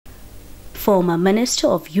Former Minister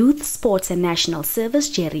of Youth, Sports and National Service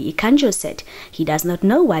Jerry Ekandjo said he does not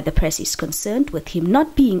know why the press is concerned with him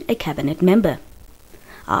not being a cabinet member.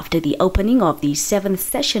 After the opening of the 7th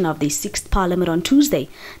session of the 6th Parliament on Tuesday,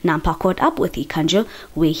 Nampa caught up with Ekandjo,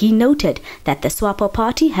 where he noted that the SWAPO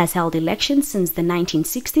party has held elections since the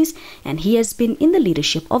 1960s and he has been in the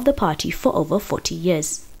leadership of the party for over 40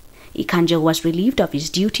 years. Ekandjo was relieved of his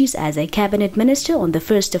duties as a cabinet minister on the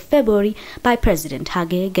 1st of February by President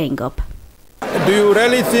Hage Geingob. Do you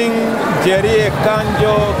really think Jerry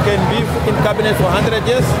Ekandjo can be in cabinet for 100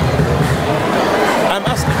 years? I'm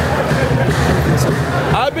asking.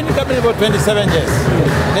 I've been in cabinet for 27 years.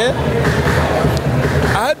 Yeah?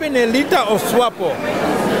 I've been a leader of SWAPO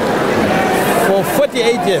for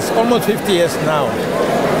 48 years, almost 50 years now.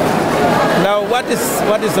 Now, what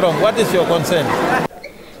is wrong? What is your concern?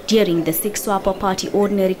 During the 6th SWAPO Party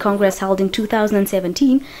Ordinary Congress held in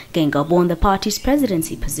 2017, Geingob won the party's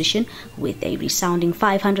presidency position with a resounding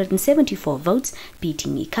 574 votes,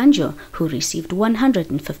 beating Ekandjo, who received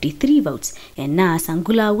 153 votes, and Na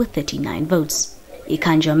Sangula with 39 votes.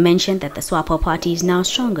 Ekandjo mentioned that the SWAPO party is now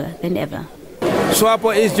stronger than ever.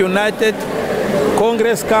 SWAPO is united.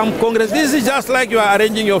 Congress come, Congress. This is just like you are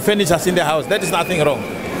arranging your furniture in the house. That is nothing wrong.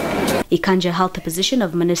 Ekandjo held the position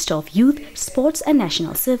of Minister of Youth, Sports and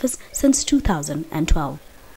National Service since 2012.